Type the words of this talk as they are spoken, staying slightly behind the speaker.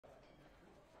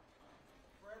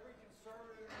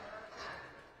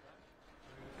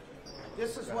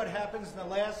This is what happens in the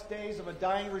last days of a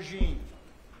dying regime.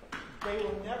 They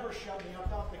will never shut me up.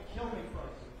 They'll have to kill me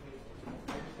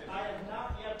first. I have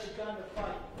not yet begun to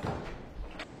fight.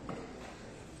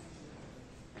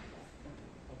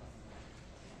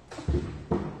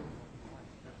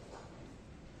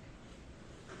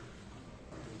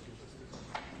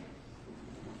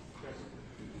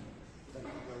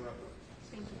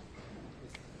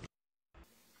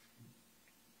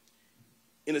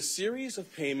 In a series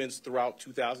of payments throughout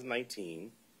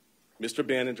 2019, Mr.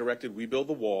 Bannon directed We Build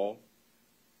the Wall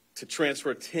to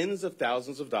transfer tens of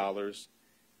thousands of dollars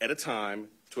at a time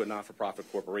to a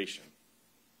not-for-profit corporation.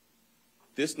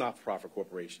 This not-for-profit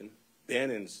corporation,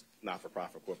 Bannon's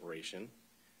not-for-profit corporation,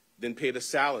 then paid a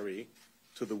salary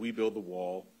to the We Build the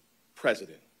Wall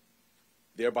president,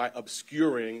 thereby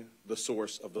obscuring the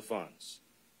source of the funds,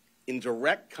 in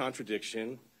direct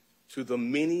contradiction to the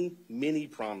many, many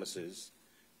promises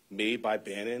made by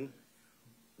Bannon,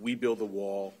 We Build the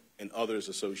Wall, and others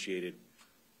associated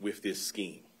with this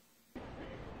scheme.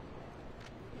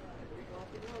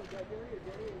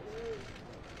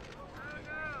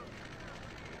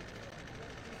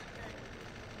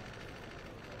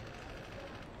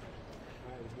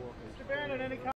 Mr. Bannon, any